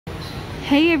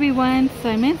Hey everyone, so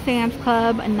I'm in Sam's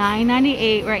Club,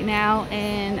 $9.98 right now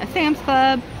in a Sam's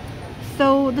Club.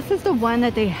 So this is the one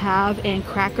that they have in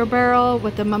Cracker Barrel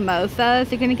with the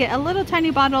mimosas. You're gonna get a little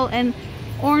tiny bottle in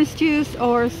orange juice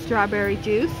or strawberry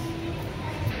juice.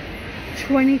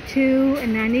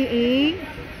 $22.98.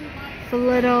 It's a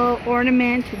little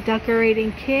ornament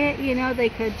decorating kit. You know, they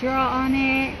could draw on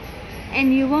it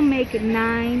and you will make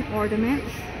 9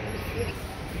 ornaments.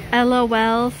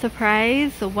 LOL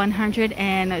surprise,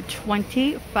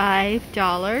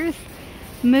 $125.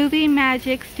 Movie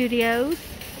Magic Studios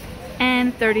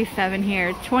and 37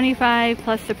 here. 25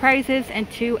 plus surprises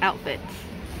and 2 outfits.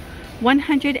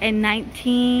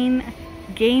 119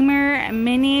 gamer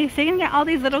mini. So you're gonna get all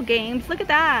these little games. Look at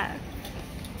that.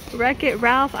 Wreck-It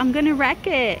Ralph. I'm gonna wreck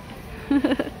it.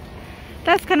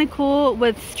 That's kind of cool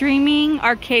with streaming,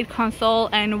 arcade console,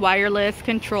 and wireless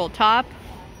control top.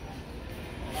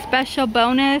 Special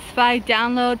bonus, 5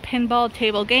 download pinball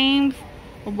table games,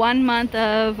 1 month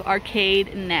of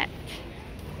arcade net.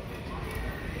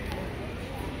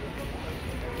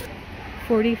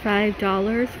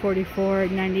 $45,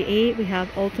 $44.98. We have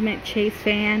Ultimate Chase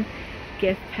Fan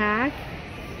gift pack.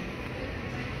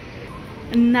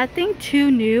 Nothing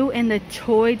too new in the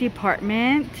toy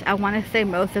department. I want to say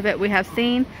most of it we have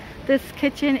seen. This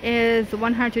kitchen is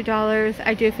 $100.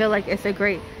 I do feel like it's a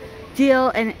great deal,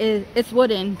 and it's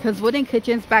wooden, because wooden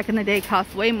kitchens back in the day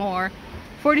cost way more.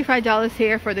 $45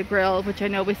 here for the grill, which I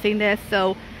know we've seen this.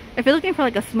 So if you're looking for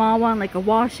like a small one, like a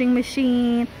washing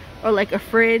machine or like a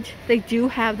fridge, they do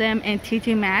have them in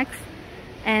TJ Maxx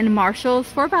and Marshalls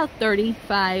for about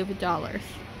 $35.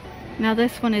 Now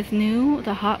this one is new,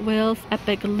 the Hot Wheels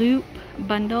Epic Loop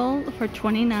bundle for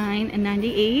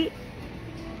 $29.98.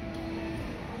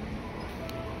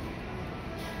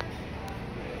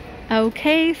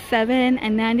 Okay,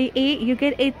 $7.98. You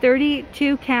get a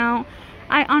 32 count.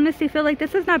 I honestly feel like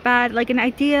this is not bad. Like an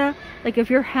idea, like if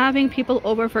you're having people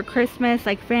over for Christmas,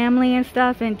 like family and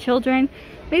stuff and children,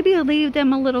 maybe you leave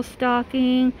them a little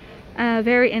stocking.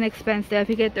 Very inexpensive.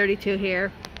 You get 32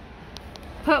 here.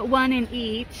 Put 1 in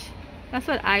each. That's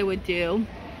what I would do.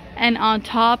 And on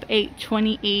top,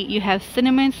 $8.28, you have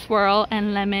cinnamon swirl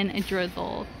and lemon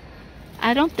drizzle.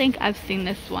 I don't think I've seen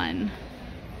this one.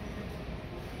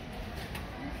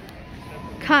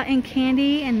 Cotton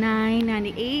candy and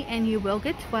 $9.98, and you will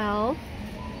get 12.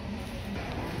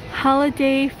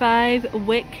 Holiday 5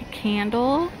 wick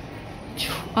candle,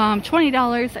 $20,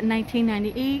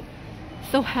 $19.98.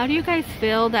 So how do you guys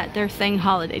feel that they're saying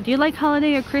holiday? Do you like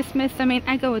holiday or Christmas? I mean,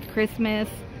 I go with Christmas.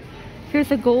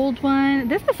 Here's a gold one.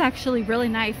 This is actually really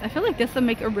nice. I feel like this will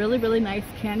make a really nice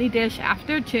candy dish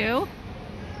after too.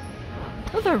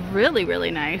 Those are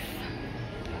really nice.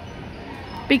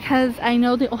 Because I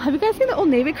know the, have you guys seen the Old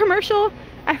Navy commercial?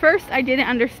 At first I didn't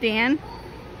understand,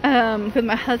 because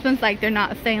my husband's like, they're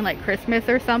not saying like Christmas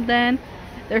or something,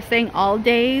 they're saying all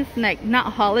days, like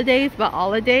not holidays but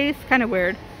all the days. Kind of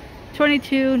weird.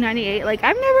 $22.98. like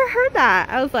I've never heard that.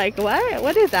 I was like,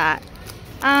 what is that?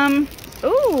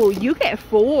 Ooh, you get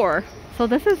 4, so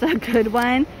this is a good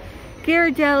one.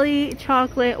 Ghirardelli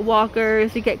chocolate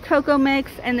walkers. You get cocoa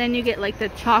mix, and then you get like the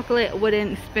chocolate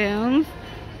wooden spoons.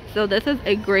 So this is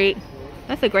a great,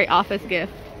 that's a great office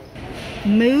gift.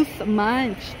 Moose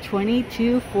Munch,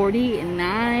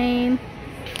 $22.49.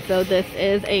 So this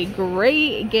is a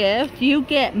great gift. You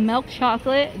get milk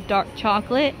chocolate, dark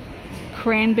chocolate,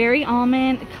 cranberry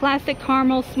almond, classic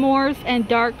caramel s'mores, and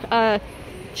dark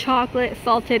chocolate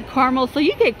salted caramel. So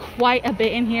you get quite a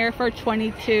bit in here for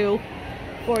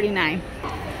 $22.49.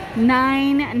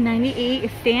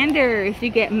 $9.98 Standards. You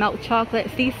get milk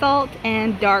chocolate sea salt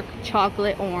and dark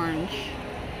chocolate orange.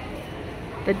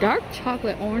 The dark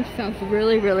chocolate orange sounds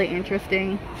really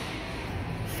interesting.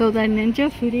 So the Ninja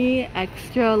Foodie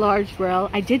extra large grill,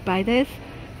 I did buy this,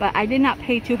 but I did not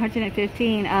pay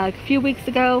 $215. A few weeks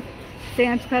ago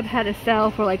Sam's Club had a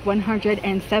sale for like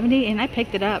 $170, and I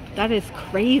picked it up. That is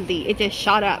crazy. It just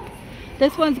shot up.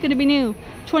 This one's gonna be new.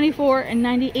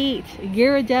 $24.98.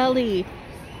 Ghirardelli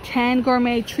 10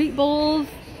 gourmet treat bowls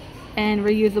and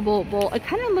reusable bowl. It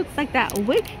kind of looks like that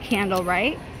wick candle,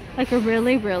 right? Like a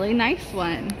really nice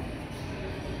one.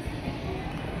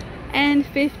 And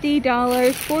 $50,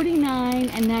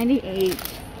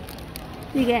 $49.98.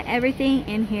 You get everything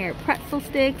in here. Pretzel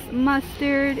sticks,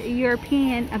 mustard,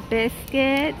 European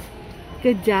biscuit,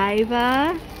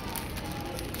 Godiva.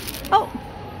 Oh,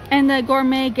 and the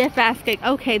gourmet gift basket.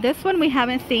 Okay, this one we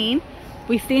haven't seen.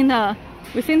 We've seen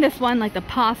this one, like the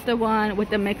pasta one with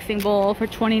the mixing bowl for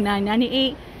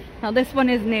 $29.98. Now this one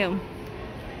is new.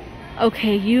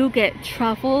 Okay, you get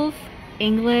truffles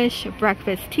English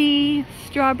breakfast tea,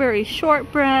 strawberry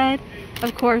shortbread,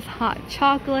 of course hot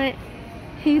chocolate,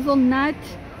 hazelnut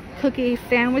cookie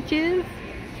sandwiches,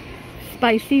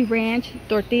 spicy ranch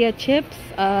tortilla chips.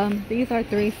 These are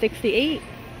 $3.68.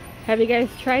 Have you guys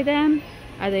tried them?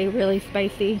 Are they really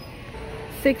spicy?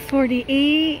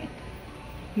 $6.48.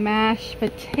 Mashed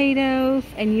potatoes,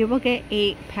 and you will get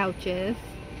 8 pouches.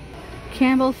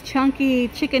 Campbell's Chunky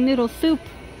Chicken Noodle Soup,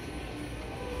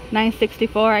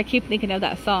 $9.64. I keep thinking of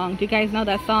that song. Do you guys know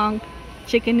that song?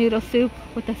 Chicken noodle soup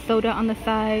with the soda on the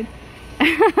side.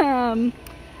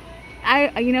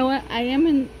 You know what? I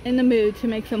am in the mood to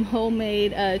make some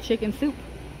homemade chicken soup.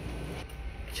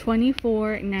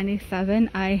 $24.97.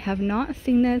 I have not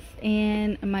seen this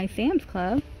in my Sam's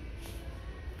Club.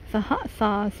 It's a hot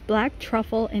sauce, black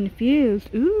truffle infused.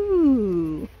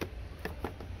 Ooh.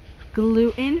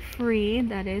 Gluten-free.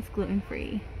 That is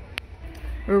gluten-free.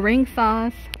 Wing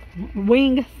sauce.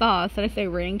 Did I say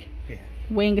ring? Yeah.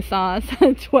 Wing sauce.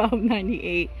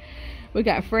 $12.98. We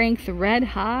got Frank's Red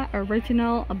Hot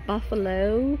Original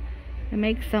Buffalo. I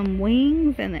make some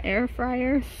wings in the air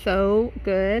fryer. So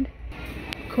good.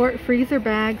 Quart freezer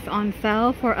bags on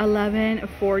sale for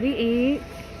 $11.48.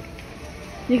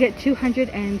 You get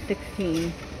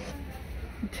 216.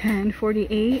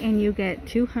 $10.48, and you get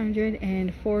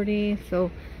 240.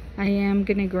 So I am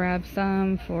gonna grab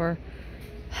some for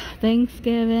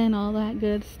Thanksgiving, all that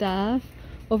good stuff.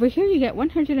 Over here you get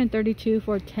 132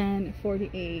 for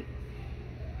 $10.48.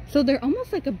 So they're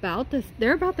almost like about this.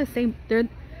 They're about the same.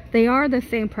 They are the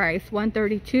same price,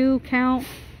 132 count.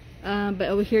 But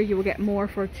over here you will get more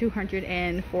for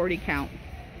 240 count.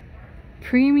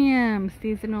 Premium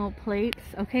seasonal plates.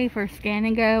 Okay, for Scan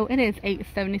and Go it is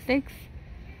 $8.76,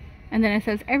 and then it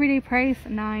says everyday price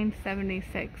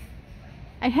 $9.76.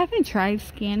 I haven't tried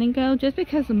Scan and Go just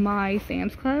because of my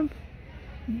Sam's Club.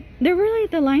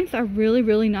 The lines are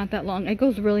really not that long. It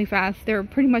goes really fast. They're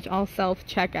pretty much all self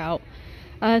checkout.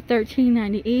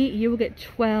 $13.98. You will get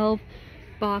 12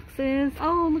 boxes.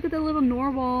 Oh, look at the little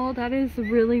narwhal. That is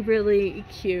really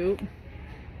cute.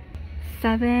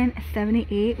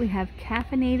 $7.78. We have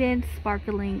caffeinated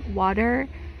sparkling water,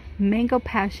 mango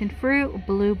passion fruit,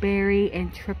 blueberry,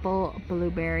 and triple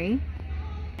blueberry.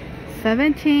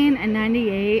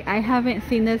 $17.98. I haven't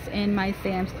seen this in my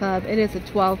Sam's Club. It is a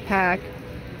 12 pack,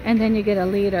 and then you get a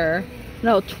liter.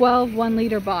 No, 12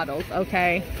 1-liter bottles.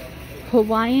 Okay.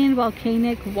 Hawaiian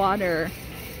volcanic water.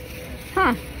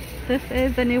 Huh. This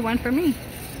is a new one for me.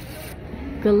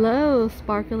 Glow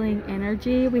sparkling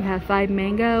energy. We have 5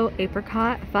 mango,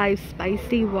 apricot, 5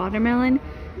 spicy watermelon,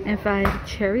 and 5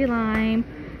 cherry lime.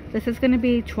 This is going to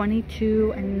be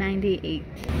 $22.98.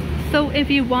 So if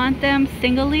you want them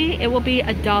singly, it will be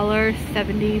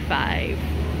 $1.75.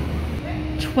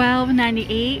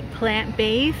 $12.98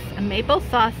 plant-based maple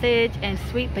sausage and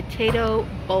sweet potato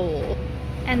bowl.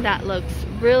 And that looks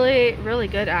really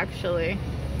good actually.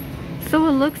 So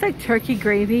it looks like turkey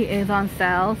gravy is on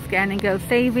sale. Scan and Go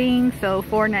savings. So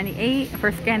 $4.98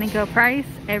 for Scan and Go price.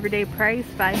 Everyday price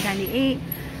 $5.98.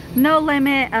 No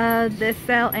limit. This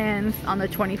sale ends on the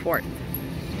 24th.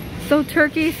 So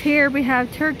turkeys here. We have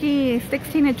turkey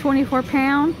 16 to 24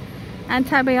 pound.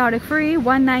 Antibiotic free.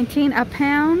 $1.19 a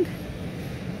pound.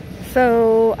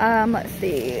 So let's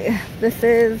see. This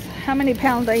is, how many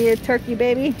pounds are you, turkey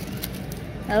baby?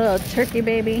 A little turkey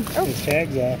baby. Oh. The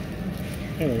tag's off.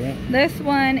 There we go. This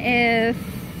one is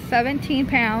 17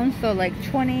 pounds, so like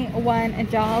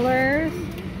 $21.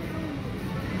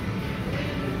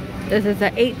 This is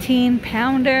an 18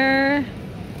 pounder.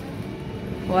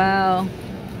 Wow.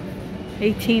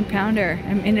 18 pounder.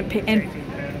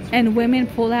 And women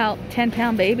pull out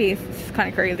 10-pound babies. It's kind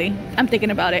of crazy. I'm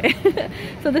thinking about it.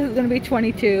 So this is going to be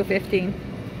 $22.15.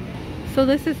 So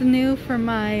this is new for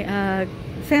my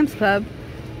Sam's Club.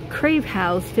 Crave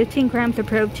House, 15 grams of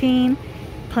protein,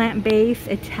 plant-based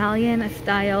Italian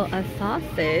style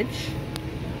sausage,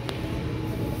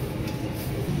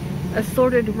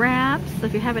 assorted wraps. So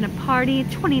if you're having a party,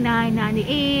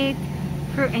 $29.98.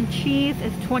 Fruit and cheese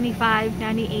is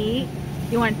 $25.98.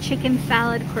 You want chicken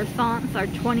salad croissants are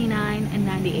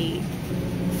 $29.98.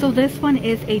 So this one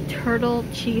is a turtle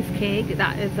cheesecake.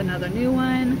 That is another new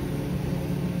one.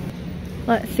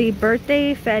 Let's see,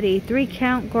 birthday Fetty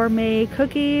 3-count gourmet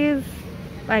cookies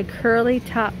by Curly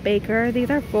Top Baker. These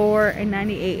are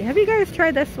 $4.98. Have you guys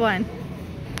tried this one?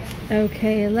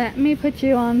 Okay, let me put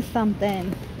you on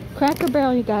something. Cracker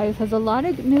Barrel, you guys, has a lot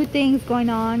of new things going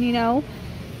on, you know,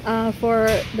 for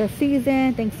the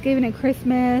season, Thanksgiving and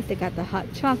Christmas. They got the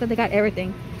hot chocolate, they got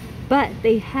everything. But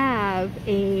they have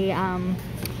a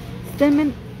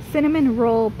cinnamon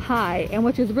roll pie, and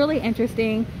which is really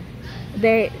interesting.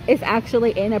 It's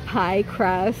actually in a pie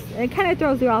crust. It kind of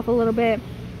throws you off a little bit.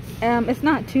 It's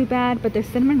not too bad, but the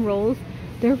cinnamon rolls,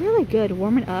 they're really good.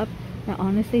 Warming up, I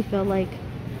honestly feel like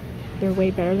they're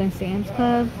way better than Sam's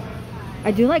Club.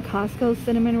 I do like Costco's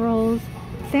cinnamon rolls.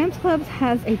 Sam's Club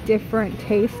has a different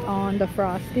taste on the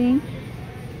frosting,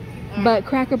 but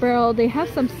Cracker Barrel, they have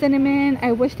some cinnamon.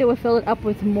 I wish they would fill it up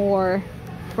with more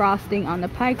frosting on the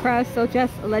pie crust. So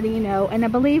just letting you know. And I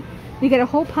believe you get a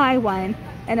whole pie one,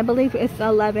 and I believe it's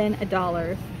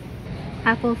 $11.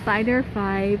 Apple cider,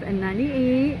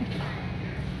 $5.98.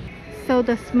 So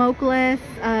the smokeless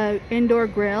indoor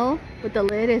grill with the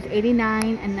lid is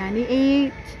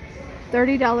 $89.98.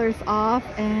 $30 off,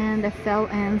 and the sale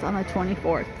ends on the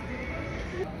 24th.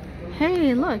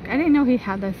 Hey, look, I didn't know he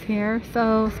had this here,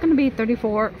 so it's gonna be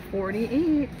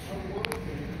 $34.48.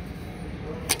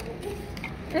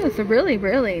 It's a really,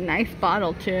 really nice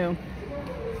bottle too.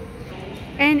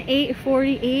 And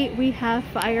 $8.48 we have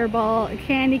Fireball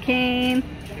candy cane.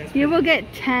 You will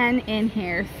get 10 in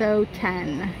here, so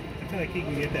 10. I feel like you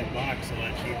can get that box a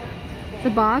lot cheaper.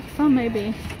 The box? Oh,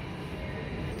 maybe.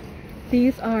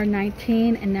 These are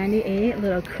 $19.98.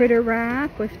 Little critter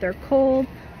wrap with their cold.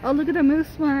 Oh, look at the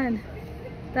moose one.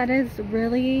 That is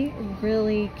really,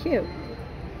 really cute.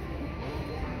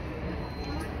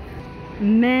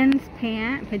 Men's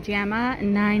pant pajama,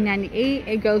 $9.98.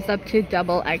 It goes up to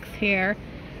XX here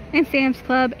in Sam's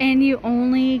Club, and you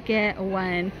only get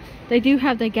one. They do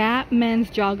have the Gap men's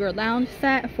jogger lounge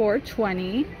set for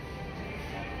 $20.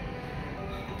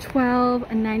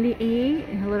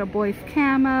 $12.98. A little boy's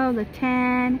camo, the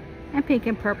tan, and pink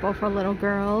and purple for little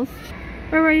girls.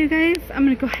 Alright, you guys, I'm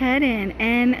gonna go ahead and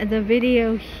end the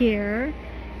video here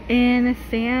in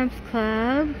Sam's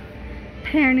Club.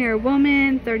 Pioneer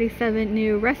Woman, 37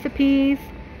 new recipes.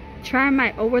 Try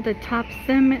my over-the-top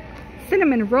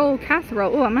cinnamon roll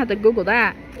casserole. Oh, I'm gonna have to Google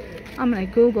that.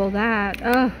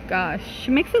 Oh gosh,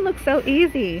 she makes it look so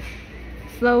easy.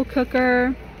 Slow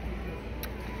cooker.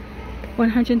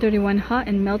 131 hot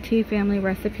and melty family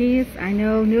recipes. I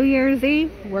know New Year's Eve,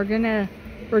 we're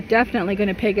definitely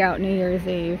gonna pig out New Year's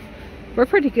Eve. We're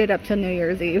pretty good up till New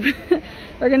Year's Eve.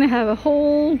 We're gonna have a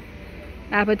whole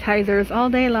appetizers all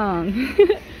day long.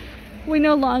 We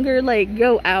no longer like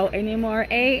go out anymore.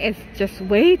 It's just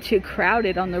way too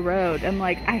crowded on the road. I'm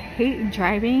like, I hate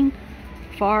driving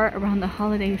far around the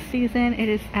holiday season. It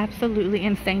is absolutely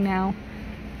insane now.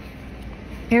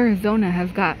 Arizona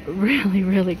has got really,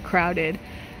 really crowded.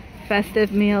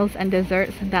 Festive meals and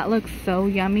desserts. That looks so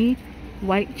yummy.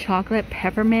 White chocolate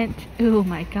peppermint. Oh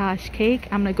my gosh, cake.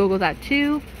 I'm gonna Google that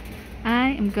too.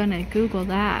 I am gonna Google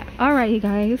that. Alright, you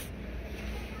guys.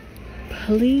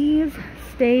 Please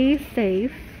stay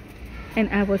safe. And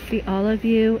I will see all of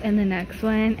you in the next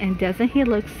one. And doesn't he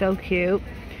look so cute?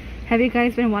 Have you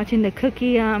guys been watching the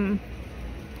cookie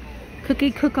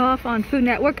cook-off on Food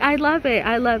Network? I love it.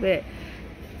 I love it.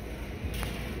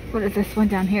 What is this one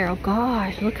down here? Oh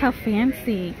gosh, look how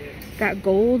fancy. Got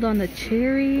gold on the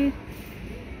cherry.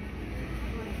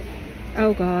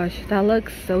 Oh gosh, that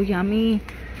looks so yummy.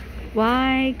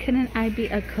 Why couldn't I be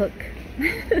a cook?